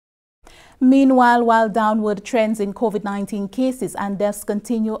Meanwhile, while downward trends in COVID-19 cases and deaths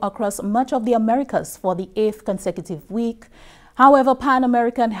continue across much of the Americas for the 8th consecutive week, however, Pan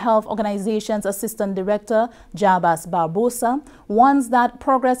American Health Organization's Assistant Director, Jarbas Barbosa, warns that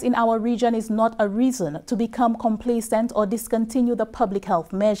progress in our region is not a reason to become complacent or discontinue the public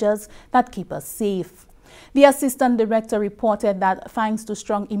health measures that keep us safe. The Assistant Director reported that thanks to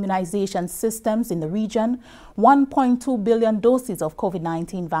strong immunization systems in the region, 1.2 billion doses of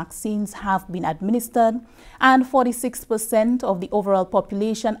COVID-19 vaccines have been administered and 46% of the overall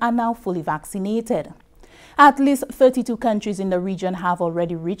population are now fully vaccinated. At least 32 countries in the region have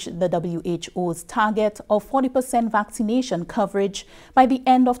already reached the WHO's target of 40% vaccination coverage by the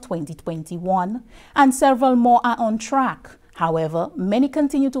end of 2021, and several more are on track. However, many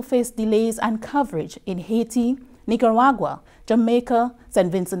continue to face delays and coverage in Haiti, Nicaragua, Jamaica,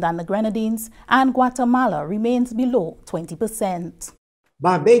 St. Vincent and the Grenadines, and Guatemala remains below 20%.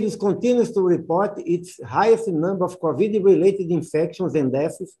 Barbados continues to report its highest number of COVID-related infections and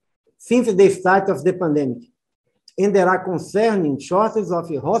deaths since the start of the pandemic, and there are concerning shortages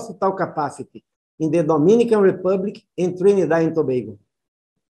of hospital capacity in the Dominican Republic and Trinidad and Tobago.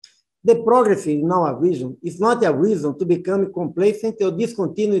 The progress in our region is not a reason to become complacent or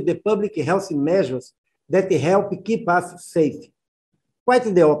discontinue the public health measures that help keep us safe. Quite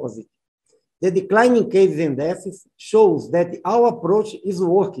the opposite. The decline in cases and deaths shows that our approach is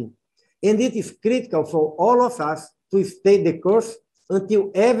working, and it is critical for all of us to stay the course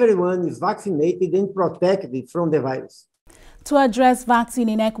until everyone is vaccinated and protected from the virus. To address vaccine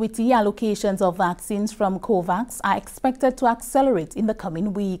inequity, allocations of vaccines from COVAX are expected to accelerate in the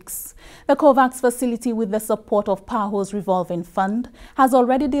coming weeks. The COVAX facility, with the support of PAHO's revolving fund, has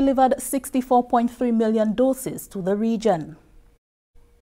already delivered 64.3 million doses to the region.